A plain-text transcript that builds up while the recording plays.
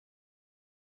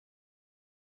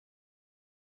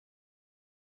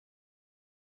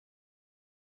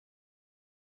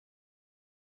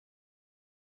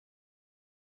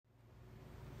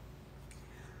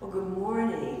Good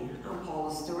morning. I'm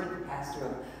Paula Stewart, the pastor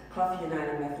of Clough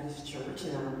United Methodist Church,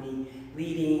 and I'll be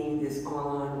leading this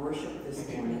online worship this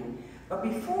morning. But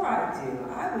before I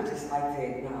do, I would just like to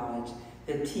acknowledge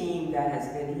the team that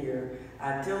has been here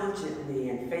diligently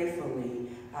and faithfully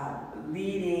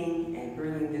leading and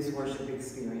bringing this worship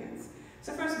experience.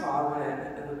 So first of all, I want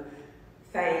to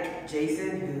thank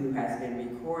Jason, who has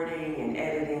been recording and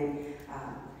editing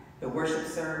the worship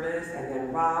service, and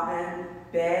then Robin,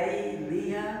 Betty,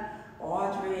 Leah,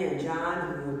 Audrey, and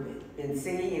John, who have been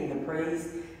singing in the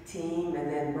praise team,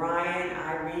 and then Brian,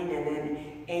 Irene, and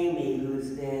then Amy,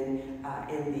 who's been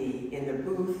in the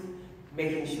booth,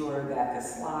 making sure that the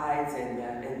slides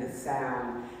and the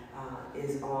sound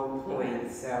is on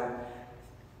point. So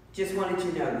just wanted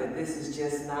you to know that this is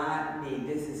just not me.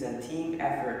 This is a team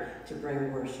effort to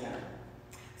bring worship.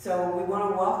 So we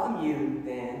want to welcome you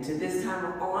then to this time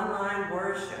of online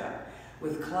worship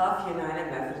with Clough United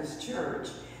Methodist Church.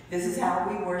 This is how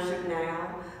we worship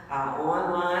now,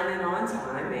 online and on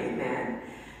time, amen.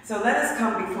 So let us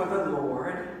come before the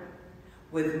Lord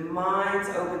with minds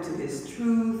open to His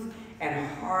truth and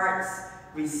hearts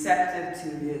receptive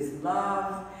to His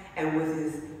love, and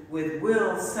with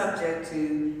will subject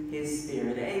to His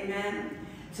Spirit, amen.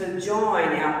 So join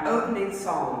our opening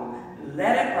song,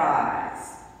 Let It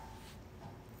Rise.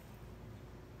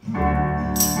 Rise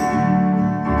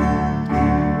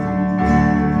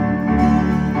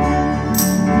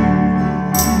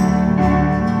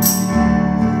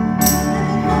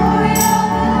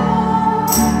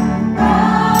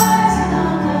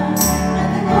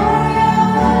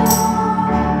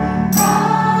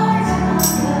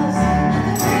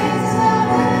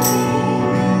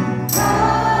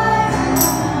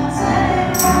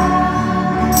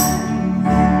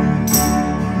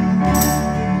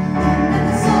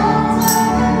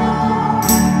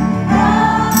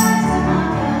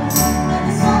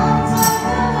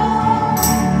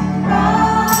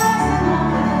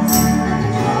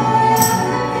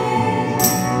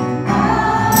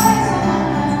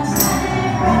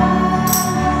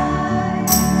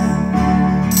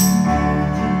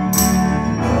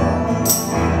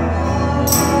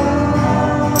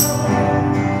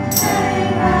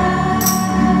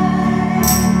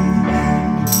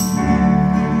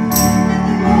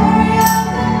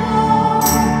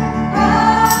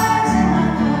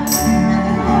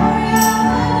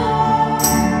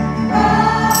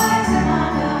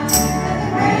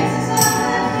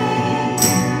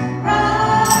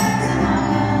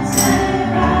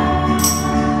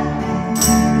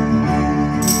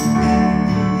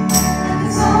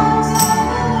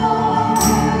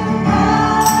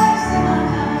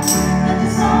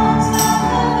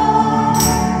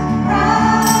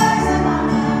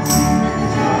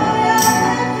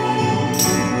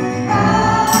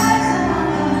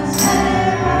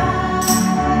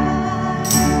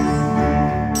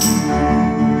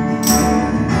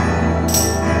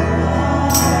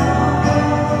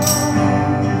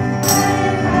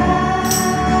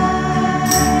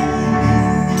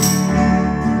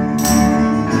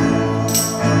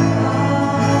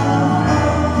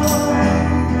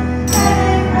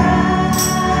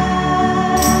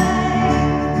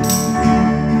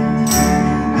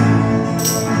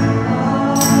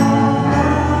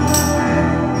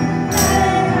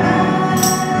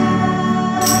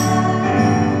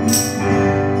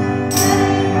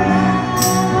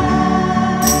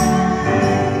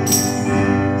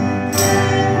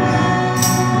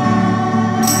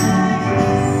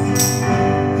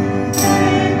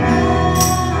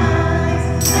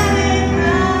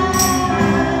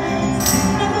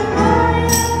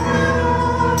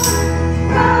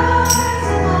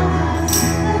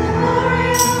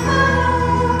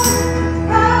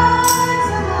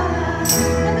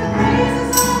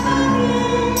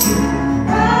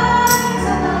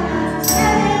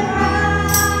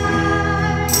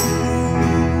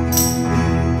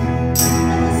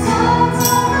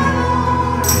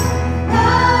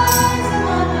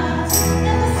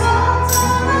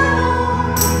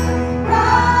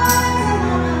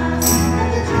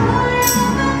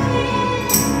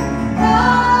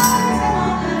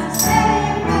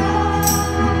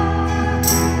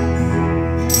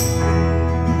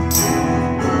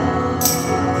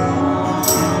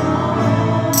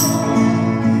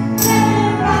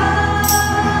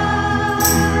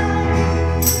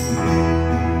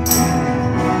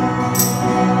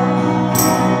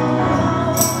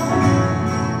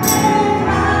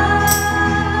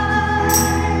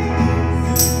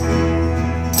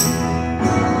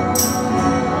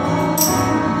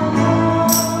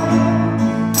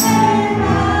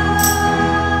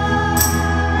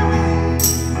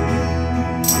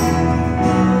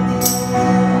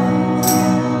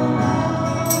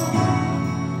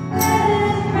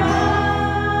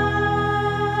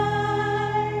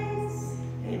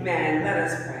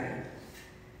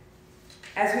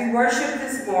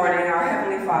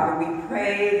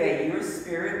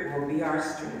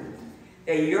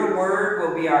that your word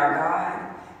will be our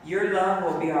guide, your love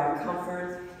will be our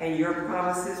comfort, and your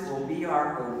promises will be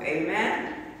our hope.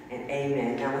 Amen and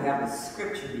amen. Now we have a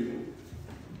scripture reading.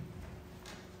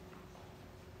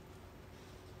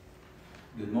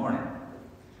 Good morning.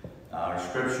 Our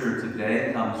scripture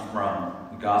today comes from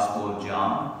the Gospel of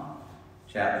John,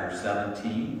 chapter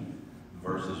 17,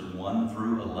 verses 1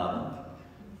 through 11.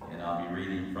 And I'll be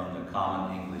reading from the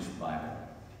Common English Bible.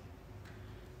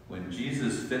 When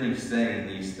Jesus finished saying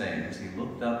these things, he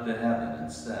looked up to heaven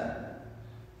and said,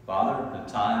 Father,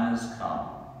 the time has come.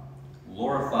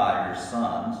 Glorify your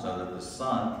Son, so that the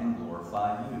Son can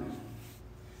glorify you.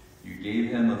 You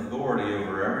gave him authority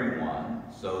over everyone,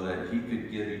 so that he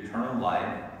could give eternal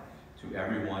life to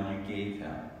everyone you gave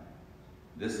him.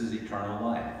 This is eternal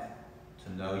life,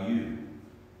 to know you,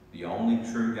 the only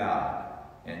true God,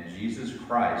 and Jesus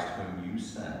Christ whom you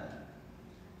sent.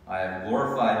 I have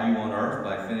glorified you on earth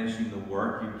by finishing the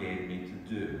work you gave me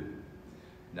to do.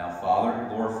 Now, Father,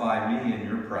 glorify me in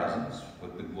your presence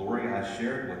with the glory I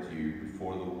shared with you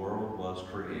before the world was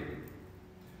created.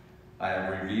 I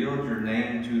have revealed your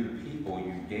name to the people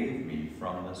you gave me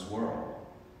from this world.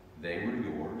 They were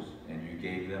yours, and you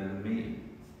gave them to me,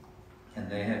 and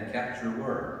they have kept your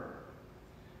word.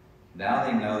 Now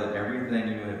they know that everything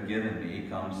you have given me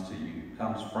comes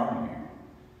from you.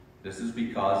 This is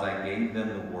because I gave them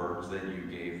the words that you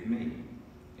gave me,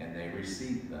 and they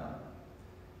received them.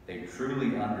 They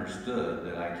truly understood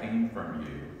that I came from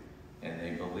you, and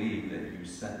they believed that you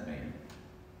sent me.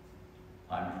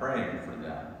 I'm praying for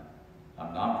them.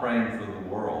 I'm not praying for the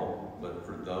world, but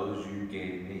for those you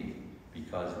gave me,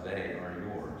 because they are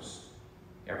yours.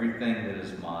 Everything that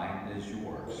is mine is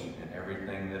yours, and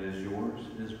everything that is yours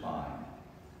is mine.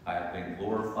 I have been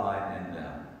glorified in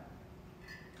them.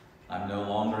 I'm no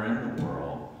longer in the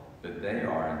world, but they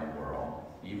are in the world,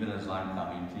 even as I'm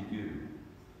coming to you.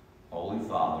 Holy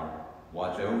Father,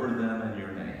 watch over them in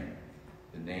your name,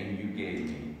 the name you gave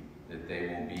me, that they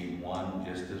will be one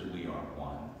just as we are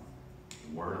one.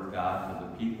 The word of God for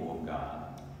the people of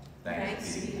God.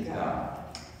 Thanks be to God.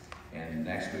 And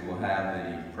next we will have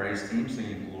the praise team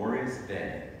singing Glorious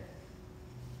Day.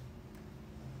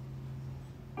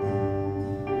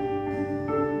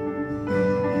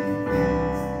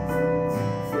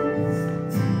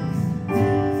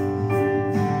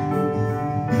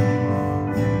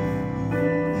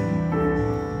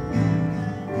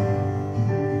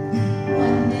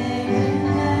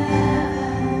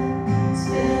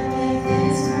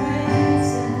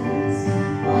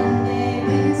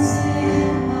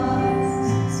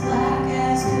 Black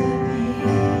as could be.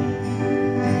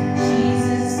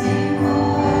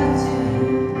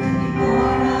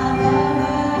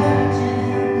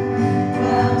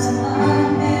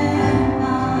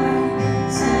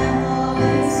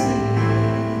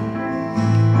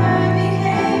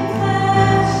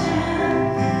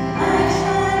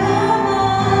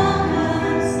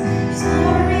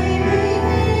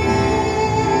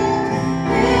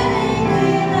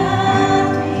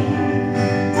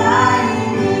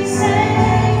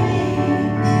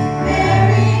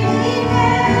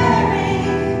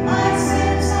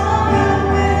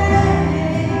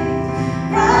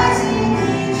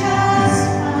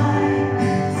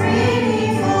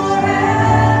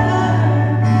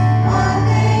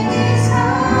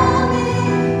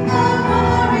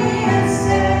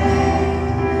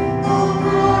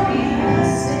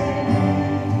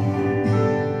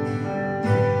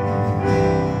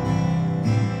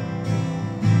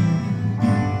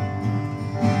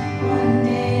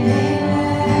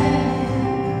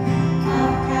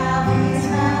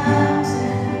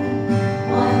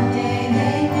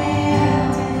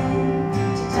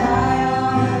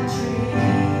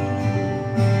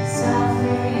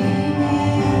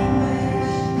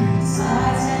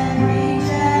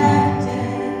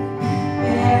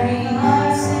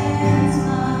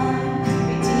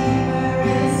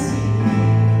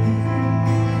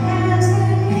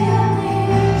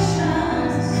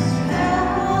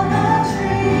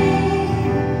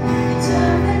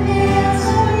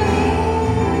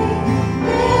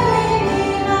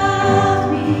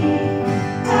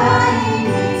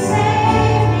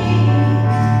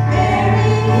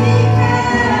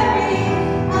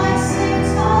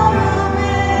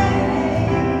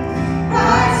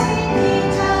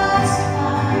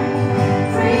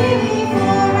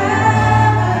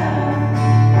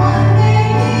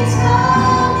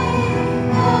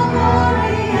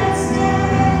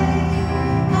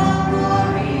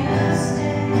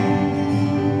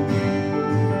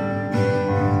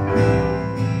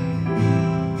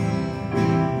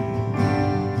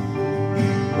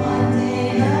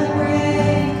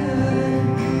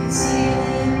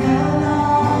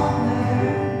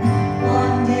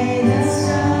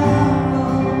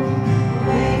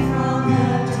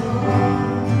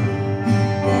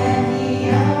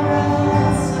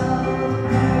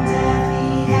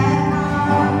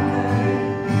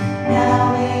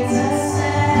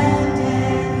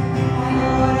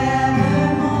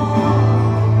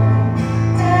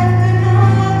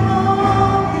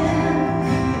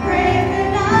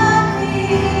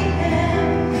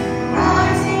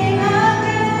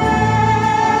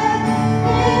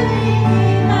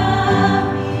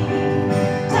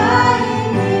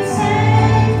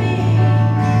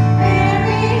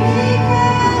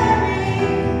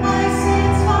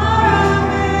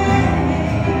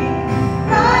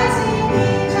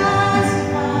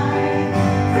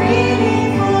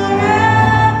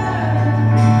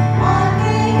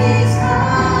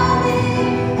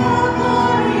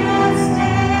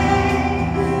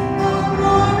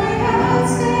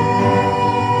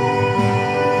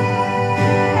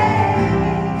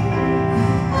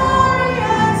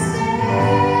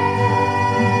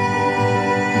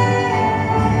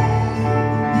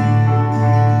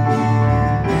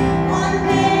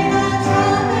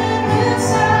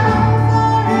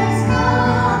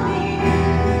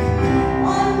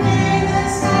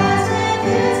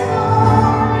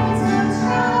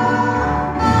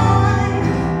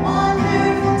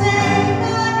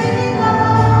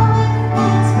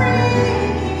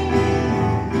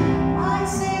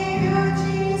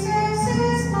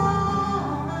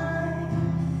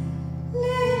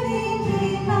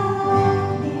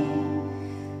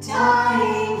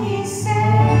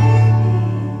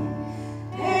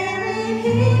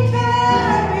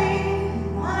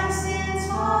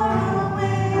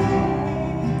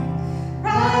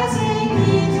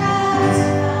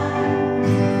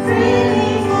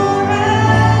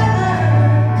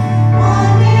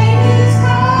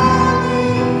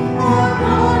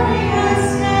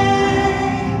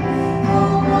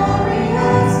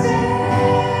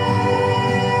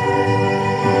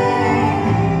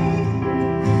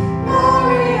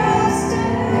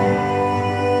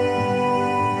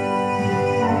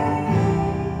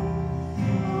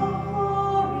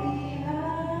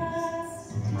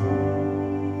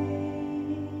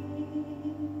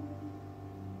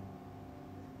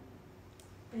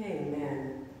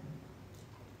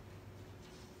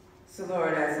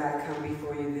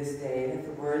 this day. Let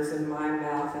the words of my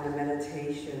mouth and the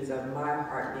meditations of my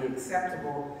heart be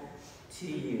acceptable to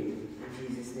you. In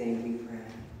Jesus' name we pray.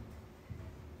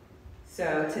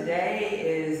 So today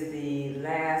is the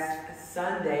last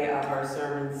Sunday of our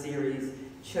sermon series,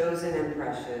 Chosen and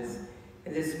Precious.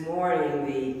 And this morning,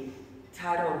 the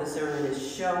title of the sermon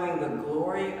is Showing the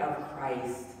Glory of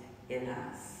Christ in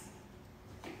Us.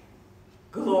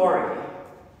 Glory.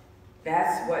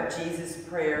 That's what Jesus'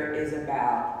 prayer is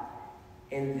about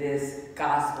in this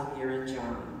gospel here in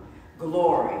John.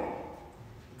 Glory.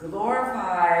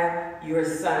 Glorify your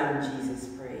Son, Jesus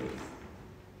prays.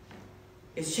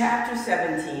 It's chapter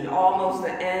 17, almost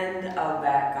the end of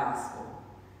that gospel.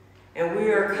 And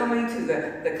we are coming to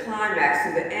the climax,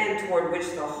 to the end toward which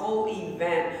the whole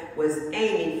event was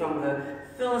aiming, from the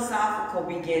philosophical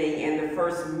beginning and the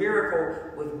first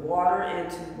miracle with water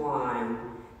into wine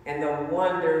and the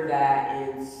wonder that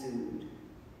ensued.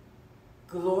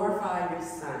 Glorify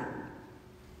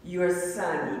your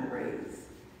Son, he prays.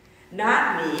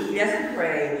 Not me. He doesn't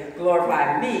pray,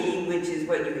 glorify me, which is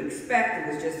what you expect.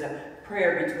 It was just a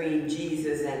prayer between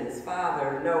Jesus and his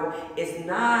Father. No, it's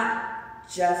not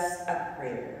just a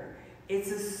prayer.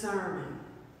 It's a sermon,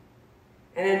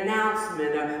 an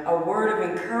announcement, a word of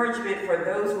encouragement for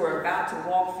those who are about to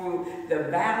walk through the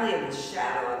valley of the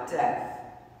shadow of death.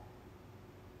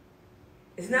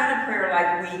 It's not a prayer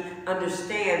like we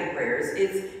understand prayers.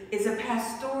 It's a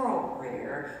pastoral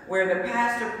prayer where the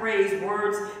pastor prays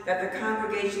words that the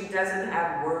congregation doesn't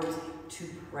have words to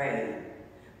pray.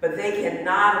 But they can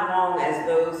nod along as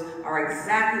those are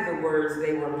exactly the words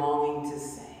they were longing to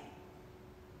say.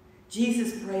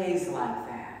 Jesus prays like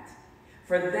that,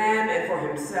 for them and for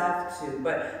himself too.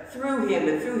 But through him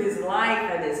and through his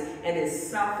life and his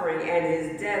suffering and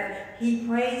his death, he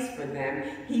prays for them.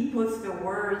 He puts the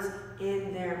words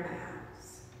in their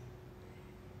mouths.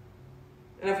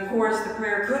 And of course, the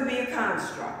prayer could be a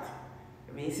construct.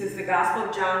 I mean, since the Gospel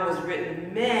of John was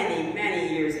written many,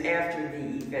 many years after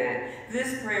the event,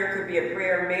 this prayer could be a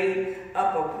prayer made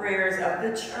up of prayers of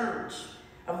the church,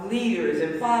 of leaders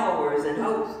and followers and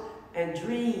hopes and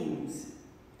dreams.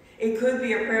 It could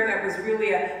be a prayer that was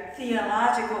really a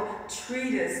theological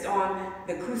treatise on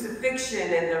the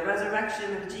crucifixion and the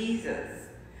resurrection of Jesus.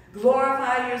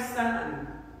 Glorify your Son,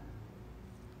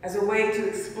 as a way to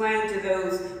explain to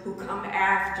those who come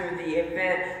after the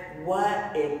event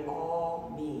what it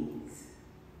all means.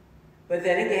 But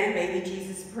then again, maybe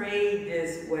Jesus prayed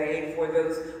this way for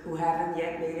those who haven't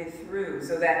yet made it through,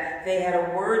 so that they had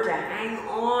a word to hang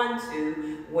on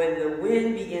to when the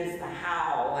wind begins to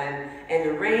howl and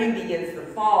the rain begins to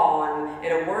fall, and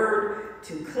a word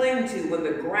to cling to when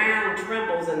the ground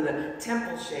trembles and the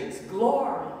temple shakes.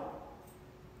 Glory.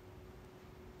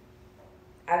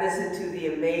 I listened to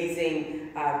the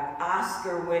amazing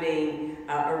Oscar-winning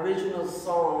original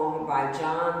song by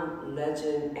John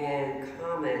Legend and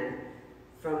Common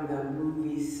from the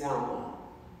movie Selma,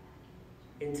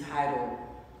 entitled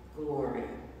Glory.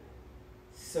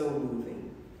 So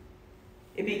moving.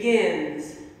 It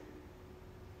begins,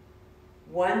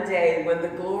 one day when the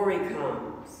glory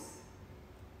comes,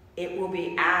 it will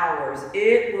be ours.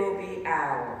 It will be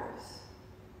ours.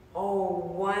 Oh,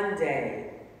 one day,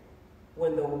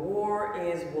 when the war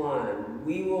is won,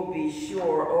 we will be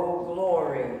sure, oh,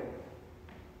 glory,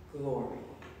 glory.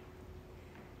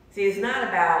 See, it's not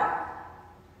about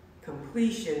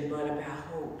completion, but about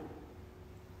hope.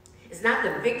 It's not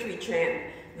the victory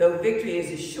chant, though victory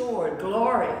is assured,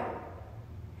 glory.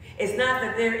 It's not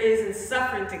that there isn't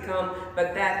suffering to come,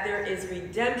 but that there is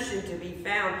redemption to be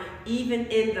found, even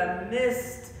in the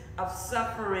midst of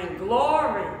suffering,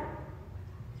 glory.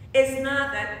 It's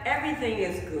not that everything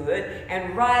is good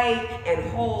and right and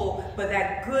whole, but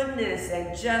that goodness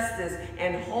and justice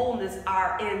and wholeness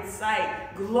are in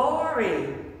sight.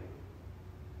 Glory.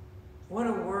 What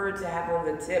a word to have on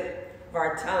the tip of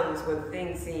our tongues when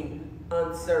things seem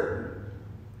uncertain.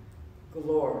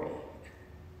 Glory.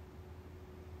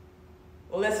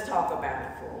 Well, let's talk about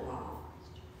it for a while.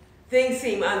 Things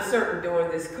seem uncertain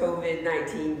during this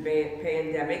COVID-19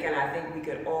 pandemic, and I think we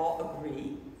could all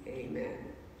agree. Amen.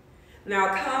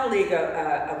 Now, a colleague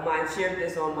of mine shared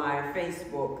this on my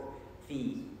Facebook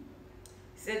feed.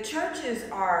 He said, churches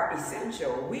are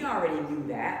essential. We already knew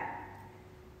that.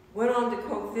 Went on to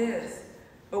quote this,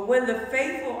 but when the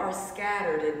faithful are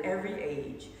scattered in every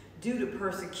age due to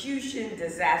persecution,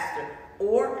 disaster,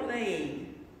 or plague,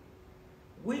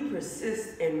 we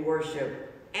persist in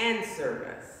worship and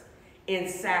service, in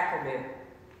sacrament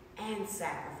and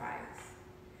sacrifice,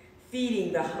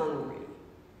 feeding the hungry,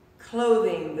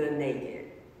 clothing the naked,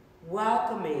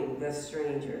 welcoming the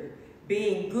stranger,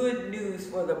 being good news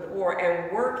for the poor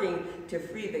and working to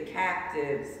free the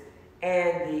captives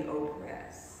and the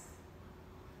oppressed.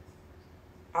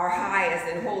 Our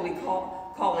highest and holy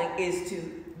calling is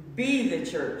to be the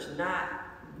church, not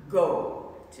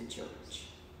go to church.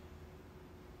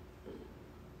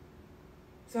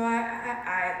 So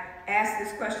I asked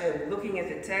this question, looking at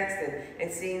the text and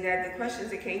seeing that the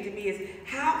questions that came to me is,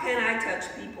 how can I touch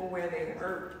people where they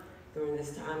hurt during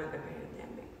this time of the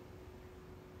pandemic?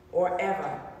 Or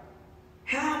ever?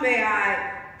 How may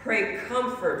I pray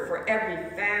comfort for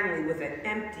every family with an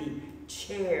empty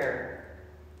chair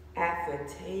at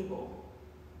the table?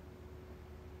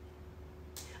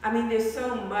 I mean, there's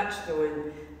so much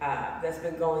that's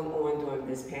been going on during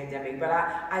this pandemic, but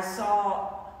I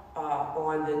saw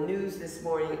on the news this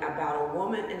morning about a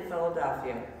woman in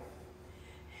Philadelphia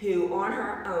who on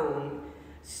her own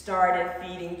started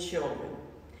feeding children.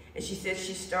 And she said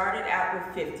she started out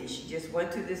with 50. She just went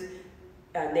to this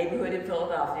neighborhood in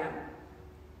Philadelphia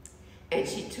and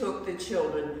she took the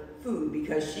children food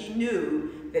because she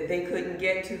knew that they couldn't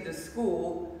get to the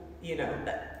school, you know,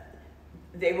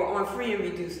 they were on free and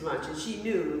reduced lunch, and she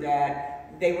knew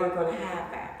that they weren't going to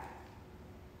have that.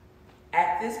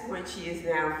 At this point, she is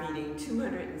now feeding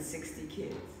 260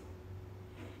 kids.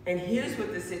 And here's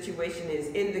what the situation is.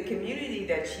 In the community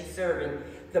that she's serving,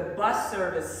 the bus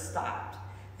service stopped.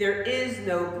 There is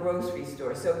no grocery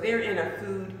store, so they're in a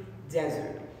food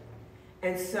desert.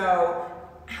 And so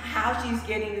how she's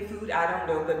getting the food, I don't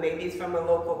know, but maybe it's from a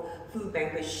local food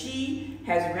bank. But she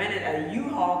has rented a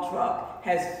U-Haul truck,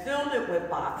 has filled it with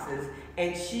boxes,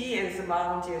 and she and some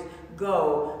volunteers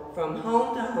go from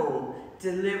home to home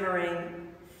delivering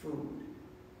food.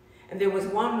 And there was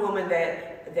one woman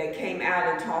that came out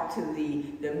and talked to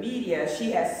the media.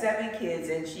 She has 7 kids,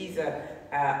 and she's a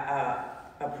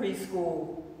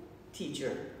preschool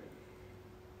teacher.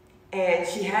 And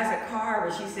she has a car,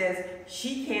 but she says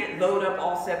she can't load up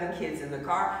all 7 kids in the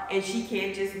car, and she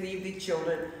can't just leave the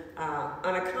children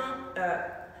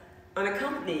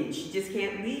unaccompanied. She just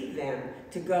can't leave them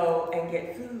to go and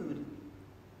get food.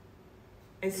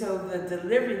 And so the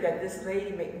delivery that this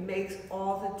lady makes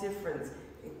all the difference.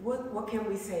 What can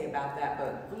we say about that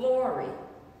but glory?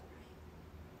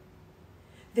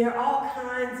 There are all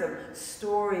kinds of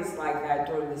stories like that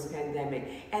during this pandemic.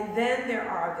 And then there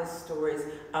are the stories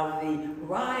of the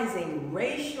rising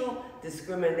racial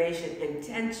discrimination and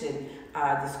tension,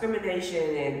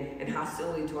 discrimination and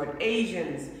hostility toward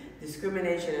Asians,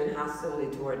 discrimination and hostility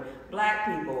toward Black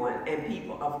people and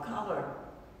people of color.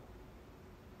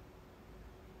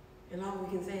 And all we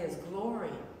can say is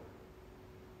glory.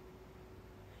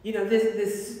 You know,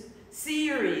 this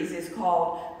series is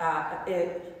called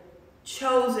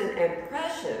Chosen and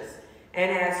Precious.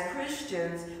 And as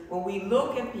Christians, when we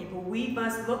look at people, we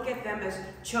must look at them as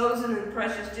chosen and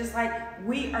precious, just like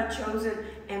we are chosen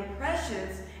and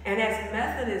precious. And as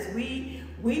Methodists, we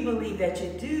believe that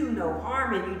you do no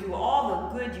harm and you do all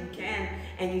the good you can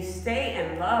and you stay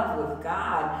in love with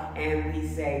God, and we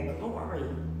say glory.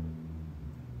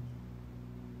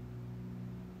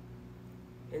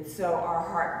 And so our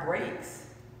heart breaks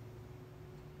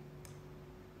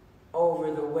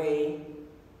over the way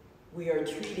we are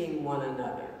treating one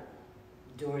another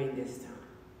during this time.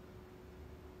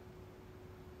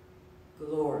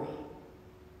 Glory.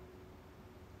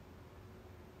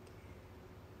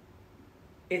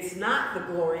 It's not the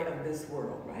glory of this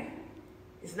world, right?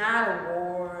 It's not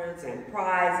awards and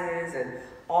prizes and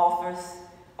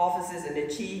offices and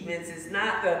achievements. It's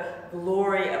not the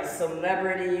glory of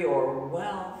celebrity or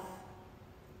wealth.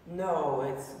 No,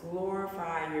 it's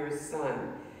glorifying your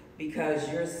Son,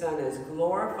 because your Son is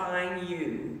glorifying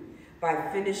you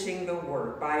by finishing the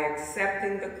work, by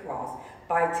accepting the cross,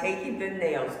 by taking the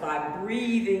nails, by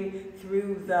breathing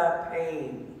through the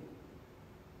pain.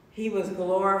 He was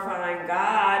glorifying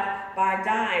God by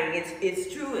dying.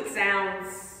 It's true, it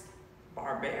sounds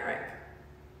barbaric.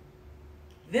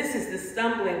 This is the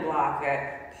stumbling block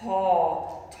that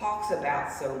Paul talks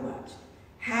about so much.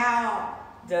 How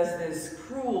does this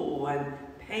cruel and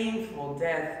painful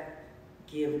death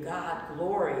give God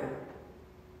glory?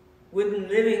 Wouldn't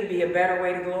living be a better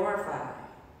way to glorify?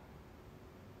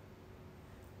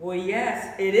 Well,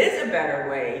 yes, it is a better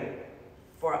way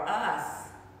for us.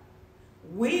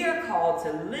 We are called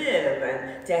to live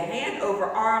and to hand over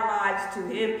our lives to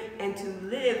Him and to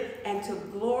live and to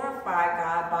glorify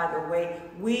God by the way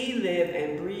we live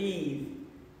and breathe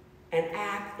and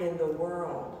act in the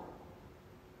world.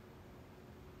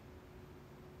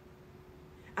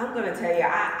 I'm going to tell you,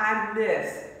 I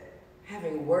miss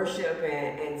having worship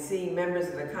and seeing members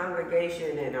of the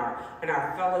congregation and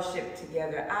our fellowship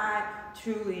together. I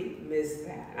truly miss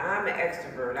that. I'm an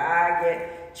extrovert. I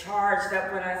get charged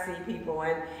up when I see people,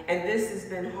 and this has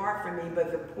been hard for me.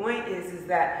 But the point is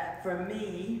that for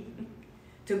me,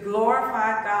 to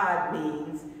glorify God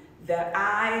means that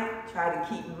I try to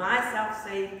keep myself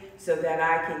safe so that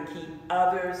I can keep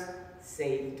others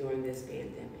safe during this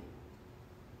pandemic.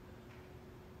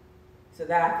 So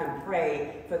that I can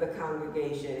pray for the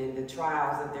congregation and the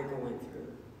trials that they're going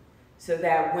through. So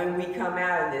that when we come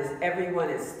out of this, everyone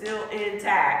is still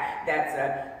intact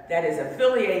that is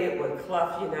affiliated with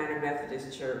Clough United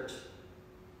Methodist Church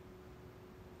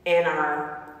and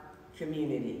our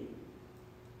community.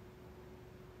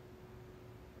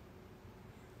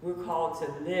 We're called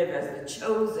to live as the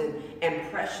chosen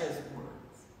and precious ones.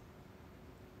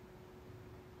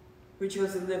 We're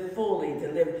chosen to live fully,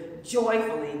 to live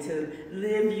joyfully, to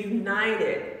live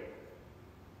united.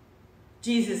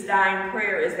 Jesus' dying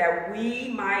prayer is that we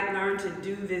might learn to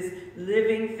do this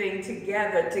living thing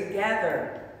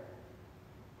together.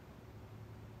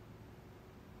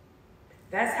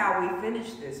 That's how we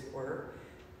finish this work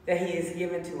that he has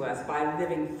given to us, by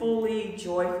living fully,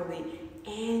 joyfully,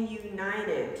 and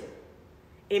united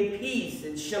in peace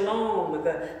and shalom, with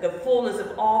the fullness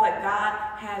of all that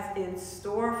God has in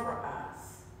store for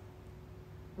us.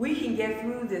 We can get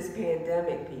through this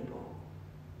pandemic, people.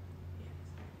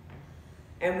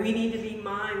 And we need to be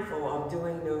mindful of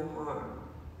doing no harm.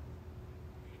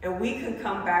 And we can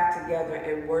come back together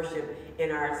and worship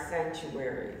in our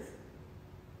sanctuaries.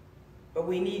 But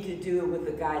we need to do it with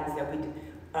the guidance that we do,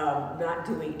 not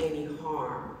doing any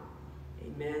harm.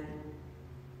 Amen.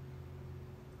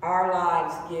 Our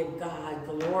lives give God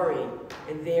glory,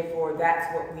 and therefore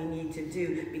that's what we need to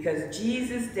do, because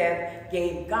Jesus' death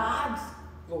gave God's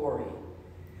glory.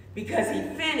 Because he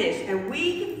finished, and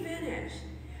we can finish.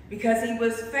 Because he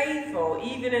was faithful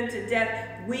even unto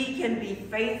death, we can be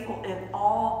faithful in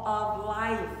all of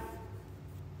life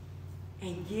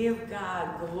and give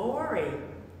God glory.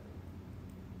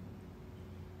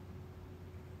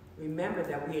 Remember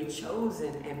that we are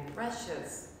chosen and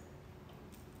precious.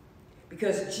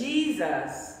 Because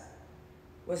Jesus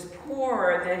was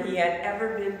poorer than he had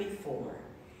ever been before.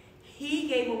 He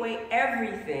gave away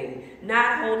everything,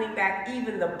 not holding back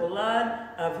even the blood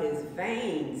of his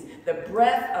veins, the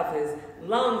breath of his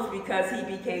lungs, because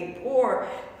he became poor.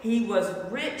 He was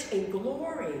rich in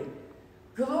glory.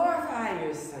 Glorify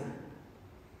your Son.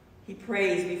 He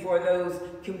prays before those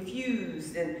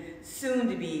confused and soon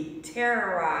to be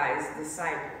terrorized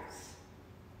disciples.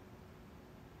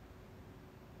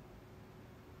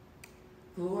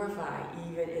 Glorify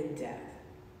even in death,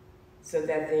 so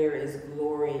that there is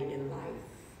glory in life.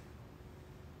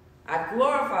 I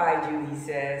glorified you, he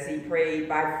says, he prayed,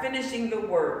 by finishing the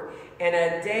work. And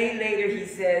a day later, he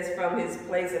says, from his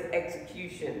place of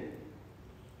execution,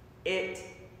 it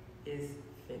is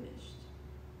finished.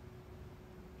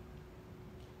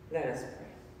 Let us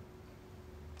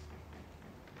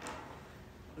pray.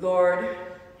 Lord,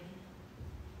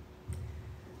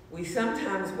 we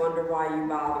sometimes wonder why you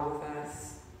bother with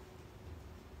us.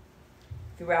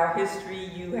 Throughout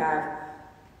history, you have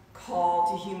called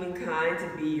to humankind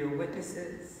to be your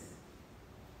witnesses.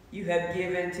 You have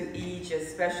given to each a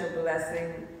special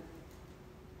blessing,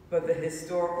 but the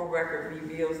historical record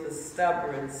reveals the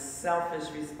stubborn, selfish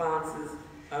responses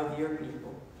of your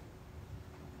people.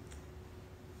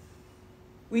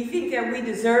 We think that we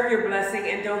deserve your blessing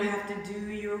and don't have to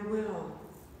do your will.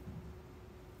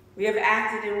 We have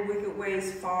acted in wicked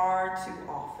ways far too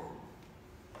often.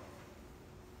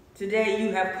 Today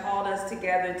you have called us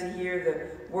together to hear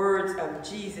the words of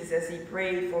Jesus as he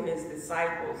prayed for his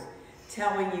disciples,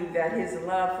 telling you that his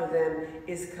love for them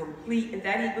is complete and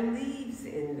that he believes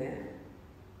in them.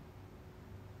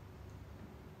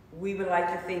 We would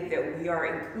like to think that we are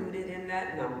included in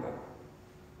that number,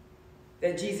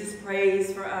 that Jesus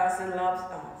prays for us and loves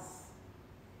us.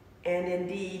 And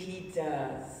indeed he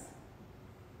does.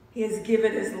 He has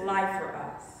given his life for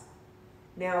us.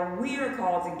 Now we are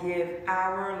called to give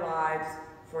our lives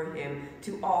for him,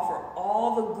 to offer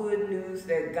all the good news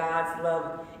that God's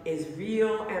love is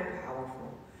real and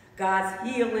powerful. God's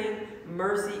healing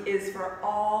mercy is for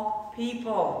all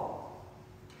people.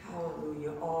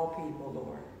 Hallelujah, all people,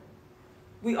 Lord.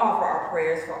 We offer our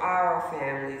prayers for our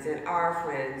families and our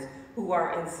friends who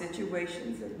are in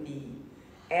situations of need,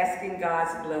 asking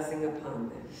God's blessing upon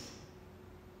them.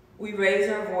 We raise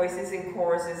our voices in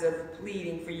choruses of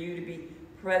pleading for you to be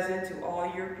present to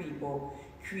all your people,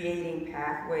 creating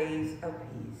pathways of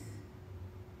peace.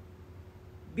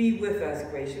 Be with us,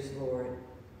 gracious Lord,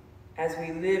 as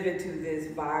we live into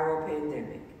this viral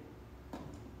pandemic.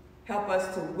 Help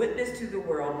us to witness to the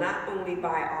world, not only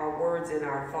by our words and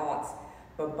our thoughts,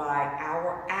 but by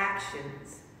our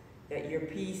actions, that your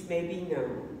peace may be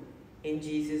known. In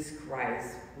Jesus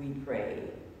Christ we pray.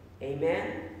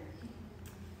 Amen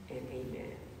and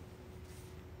amen.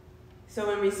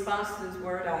 So in response to this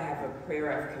word, I have a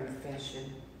prayer of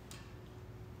confession.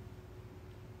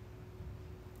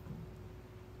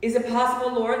 Is it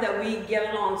possible, Lord, that we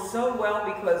get along so well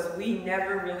because we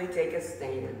never really take a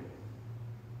stand?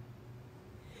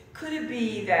 Could it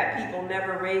be that people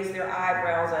never raise their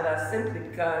eyebrows at us simply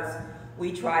because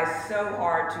we try so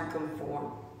hard to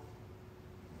conform?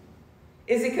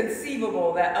 Is it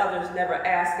conceivable that others never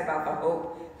ask about the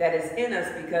hope that is in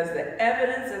us because the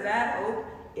evidence of that hope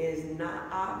is not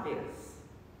obvious?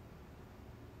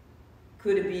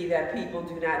 Could it be that people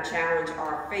do not challenge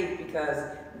our faith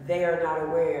because they are not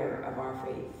aware of our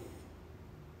faith?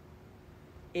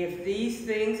 If these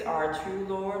things are true,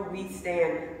 Lord, we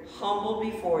stand humble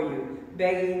before you,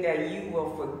 begging that you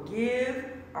will forgive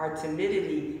our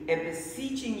timidity and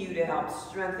beseeching you to help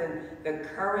strengthen the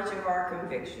courage of our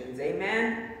convictions.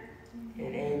 Amen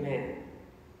and amen.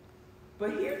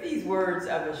 But hear these words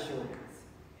of assurance.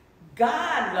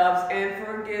 God loves and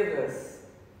forgives us.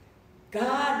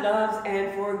 God loves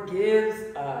and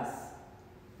forgives us.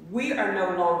 We are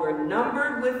no longer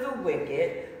numbered with the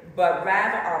wicked, but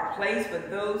rather are placed with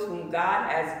those whom God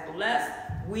has blessed.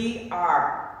 We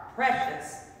are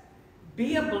precious.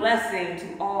 Be a blessing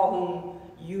to all whom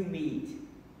you meet.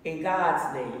 In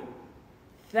God's name.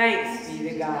 Thanks be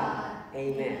to God.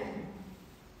 Amen.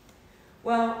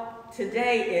 Well,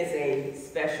 today is a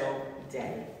special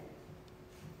day.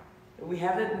 We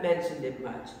haven't mentioned it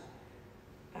much.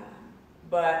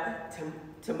 But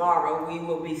tomorrow we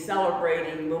will be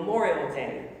celebrating Memorial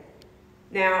Day.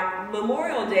 Now,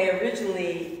 Memorial Day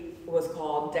originally was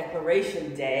called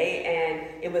Declaration Day,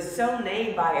 and it was so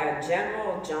named by a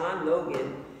General John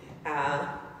Logan.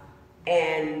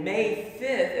 And May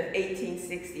 5th of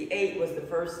 1868 was the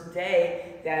first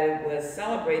day that it was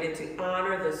celebrated to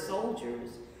honor the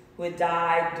soldiers who had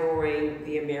died during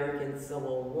the American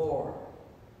Civil War.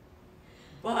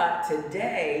 But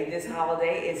today, this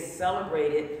holiday is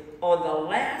celebrated on the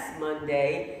last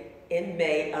Monday in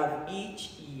May of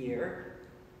each year.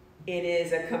 It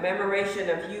is a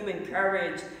commemoration of human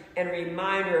courage and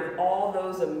reminder of all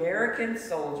those American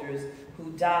soldiers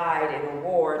who died in a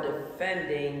war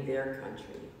defending their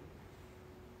country.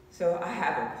 So I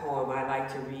have a poem I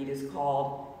like to read. It's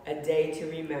called A Day to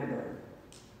Remember.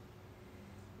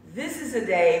 This is a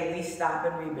day we stop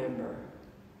and remember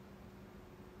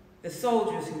the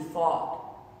soldiers who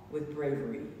fought with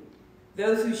bravery,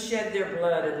 those who shed their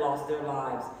blood and lost their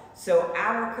lives so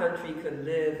our country could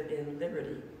live in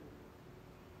liberty.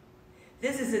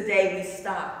 This is a day we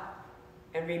stop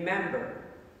and remember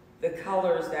the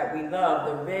colors that we love,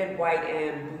 the red, white,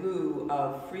 and blue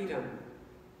of freedom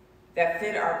that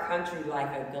fit our country like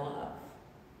a glove.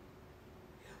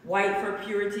 White for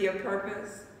purity of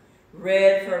purpose,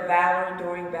 red for valor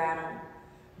during battle,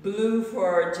 blue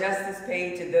for justice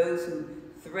paid to those who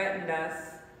threatened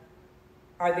us,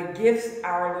 are the gifts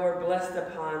our Lord blessed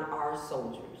upon our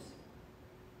soldiers.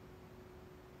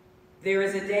 There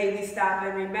is a day we stop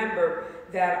and remember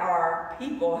that our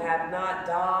people have not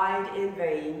died in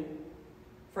vain,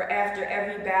 for after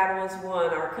every battle is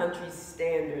won, our country's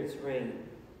standards reign.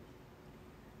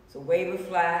 So wave a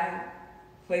flag,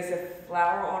 place a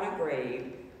flower on a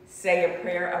grave, say a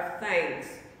prayer of thanks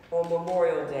on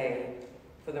Memorial Day,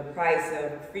 for the price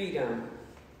of freedom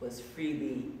was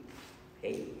freely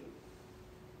paid.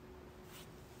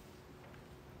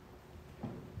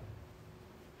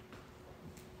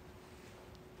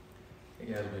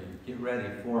 As we get ready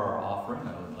for our offering,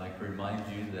 I would like to remind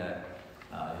you that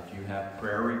if you have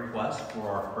prayer requests for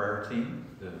our prayer team,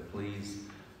 to please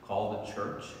call the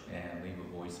church and leave a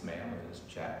voicemail. It is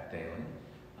checked daily,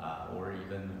 or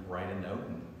even write a note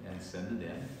and send it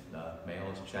in. The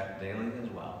mail is checked daily as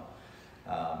well.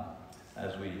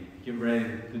 As we get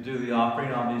ready to do the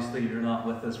offering, obviously you're not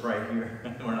with us right here.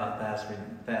 We're not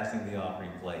passing the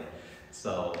offering plate.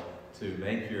 So to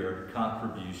make your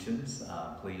contributions,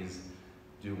 please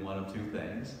do one of two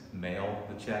things. Mail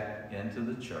the check into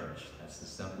the church. That's the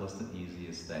simplest and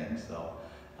easiest thing. So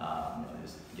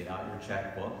just get out your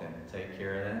checkbook and take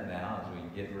care of that now as we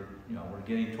get, we're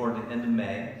getting toward the end of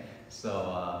May.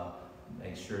 So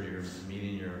make sure you're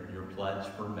meeting your pledge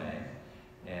for May.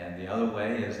 And the other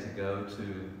way is to go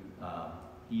to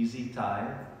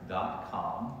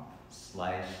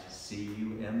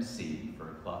easytithe.com/CUMC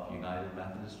for Clough United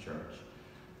Methodist Church.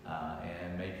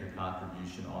 And make your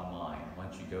contribution online.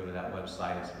 Once you go to that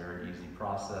website, it's a very easy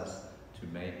process to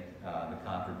make the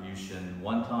contribution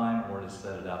one time or to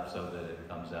set it up so that it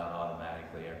comes out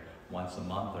automatically once a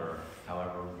month or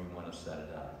however you want to set it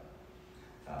up.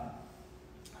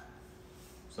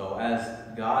 So as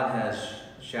God has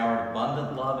showered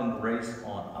abundant love and grace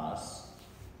on us,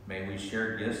 may we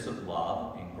share gifts of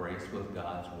love and grace with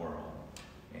God's world.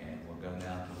 And we'll go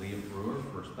now to Leah Brewer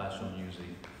for special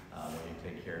music when you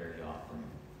take care of the offering.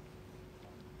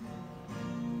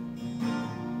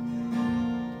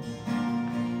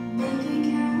 Make a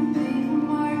count, leave a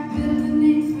mark, build a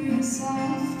name for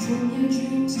yourself. Trim your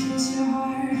dreams, chase your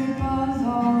heart above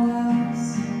all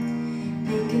else.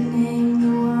 Make a name the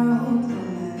world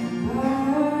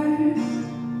remembers.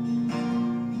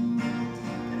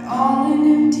 But all an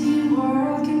empty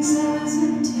world can sell is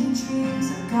empty dreams.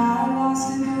 A God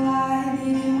lost in the light,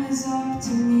 and it was up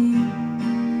to me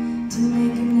to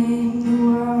make a name the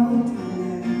world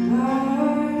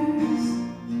remembers.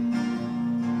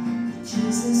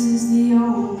 Jesus is the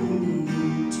only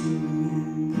name to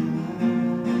remember.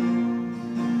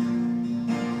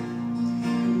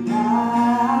 And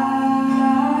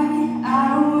I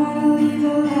don't want to leave a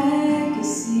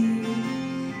legacy.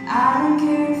 I don't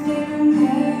care if they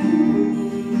remember me.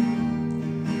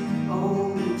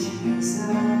 Only Jesus.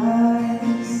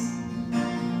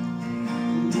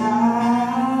 And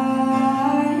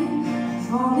I've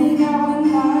only got one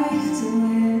life to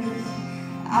live.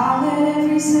 I'll let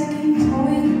every second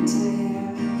point to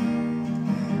Him.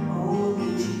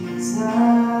 Only Jesus.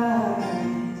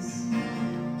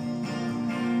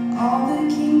 All the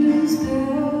kingdoms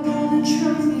built, all the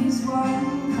trophies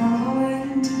won, crumble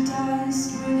into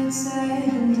dust when it's said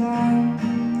and done.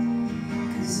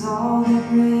 'Cause all that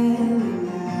really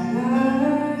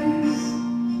matters,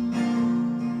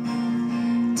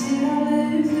 did I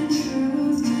live the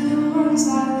truth to the ones I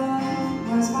love?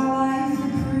 Was my life the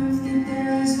proof that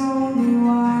there is only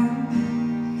one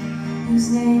whose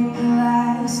name will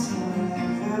last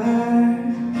forever?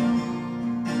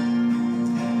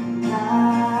 And I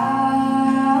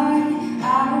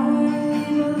don't want to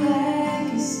leave a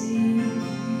legacy.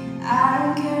 I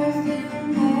don't care if they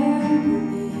remember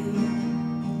me.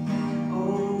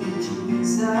 Only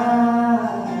Jesus.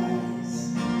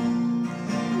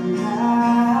 And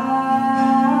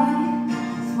I've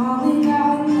only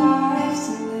got one life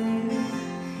to live.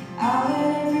 I'll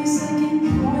let every second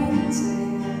point to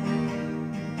Him.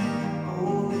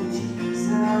 Only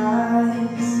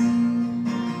Jesus.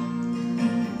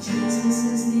 Jesus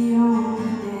is the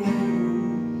only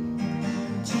name.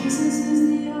 Jesus is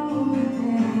the only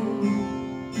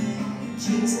name.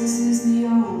 Jesus is the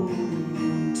only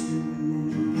name to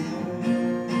remember.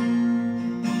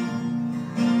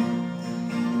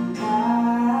 And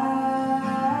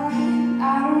I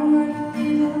don't want to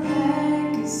leave a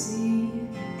legacy.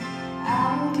 I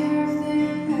don't care if they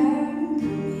remember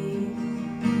me.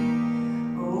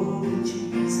 Only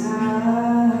Jesus.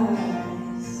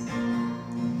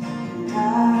 And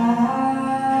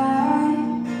I've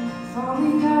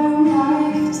only got one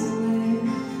life to live.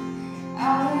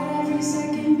 I'll let every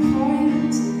second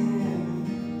point to Him.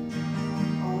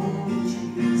 Only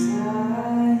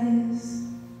Jesus.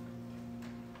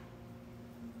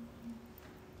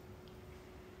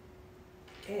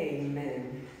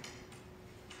 Amen.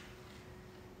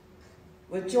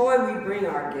 With joy we bring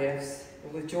our gifts,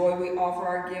 and with joy we offer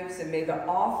our gifts, and may the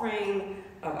offering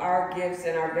of our gifts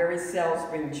and our very selves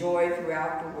bring joy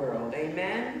throughout the world.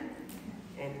 Amen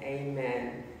and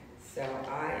amen. So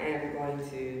I am going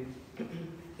to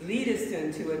lead us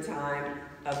into a time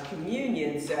of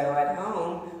communion. So at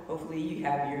home, hopefully you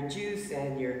have your juice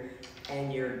and your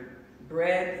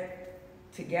bread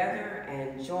together,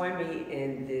 and join me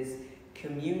in this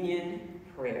communion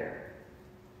prayer.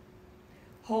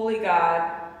 Holy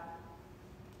God,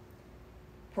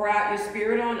 pour out your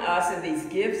Spirit on us in these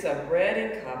gifts of bread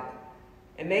and cup,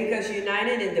 and make us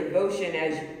united in devotion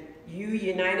as you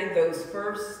united those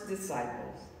first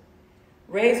disciples.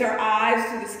 Raise our eyes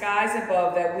to the skies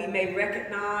above that we may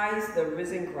recognize the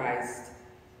risen Christ,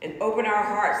 and open our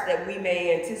hearts that we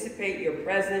may anticipate your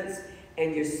presence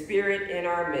and your Spirit in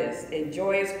our midst. In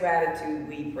joyous gratitude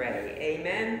we pray.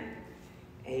 Amen.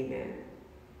 Amen.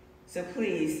 So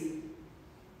please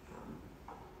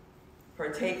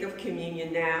partake of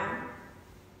communion now,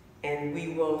 and we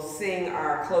will sing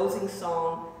our closing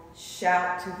song,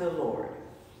 Shout to the Lord.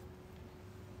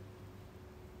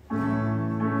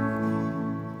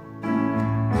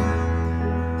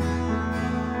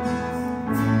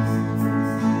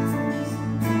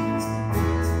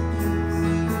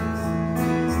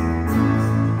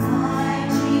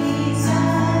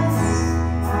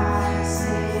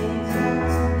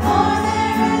 Lord,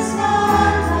 there is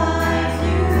none like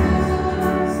you.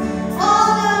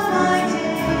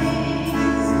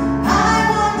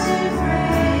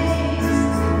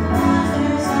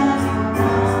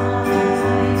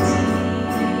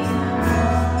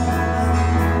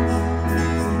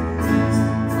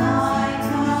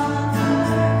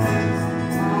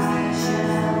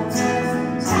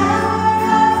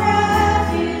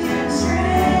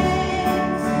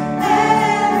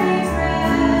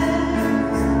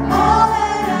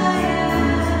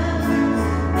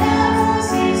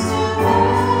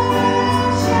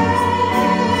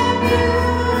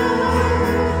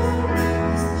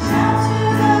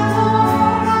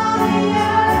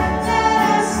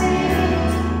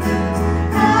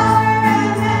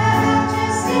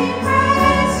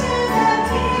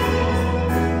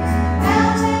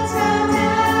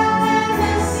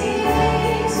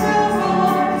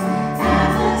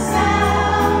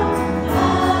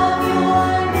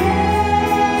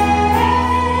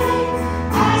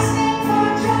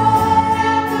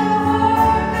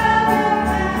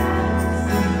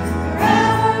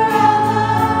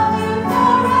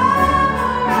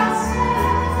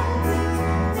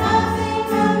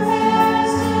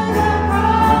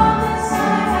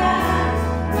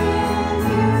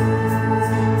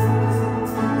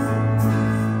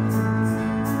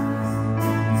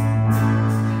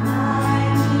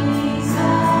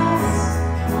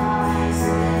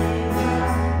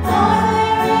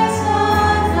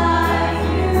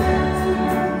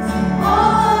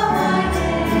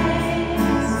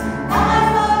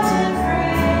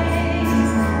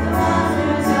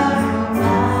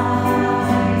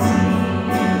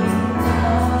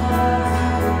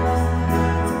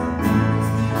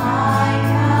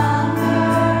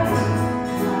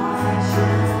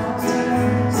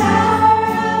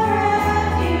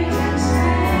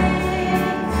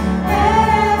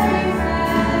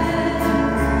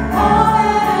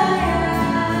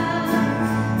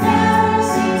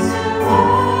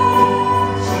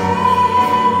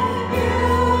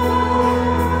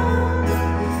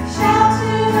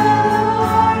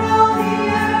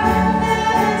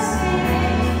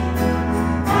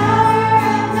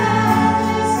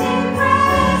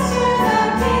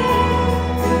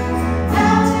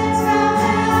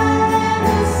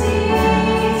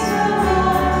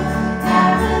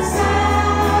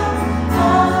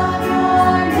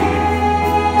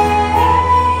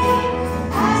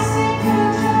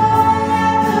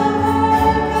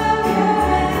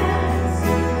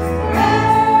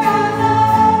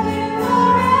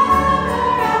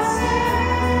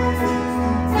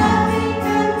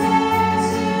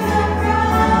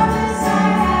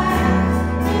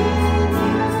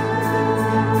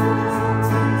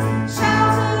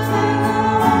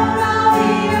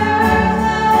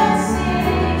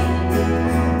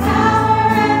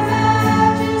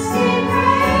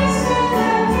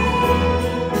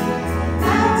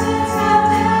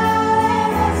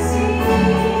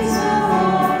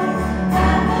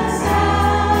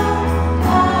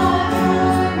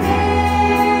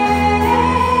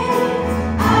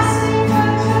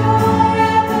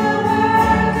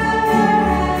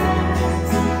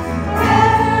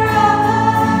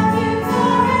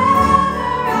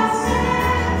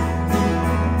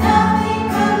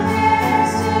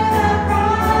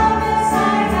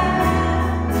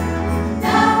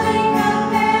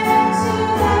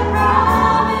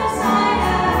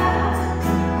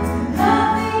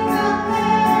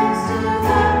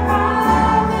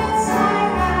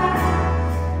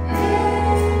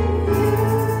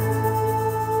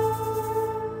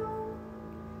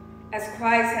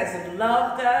 Christ has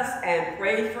loved us and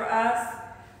prayed for us,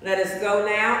 let us go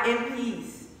now in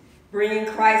peace, bringing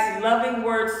Christ's loving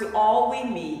words to all we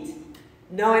meet,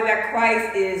 knowing that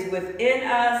Christ is within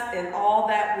us in all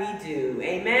that we do.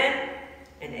 Amen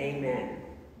and amen.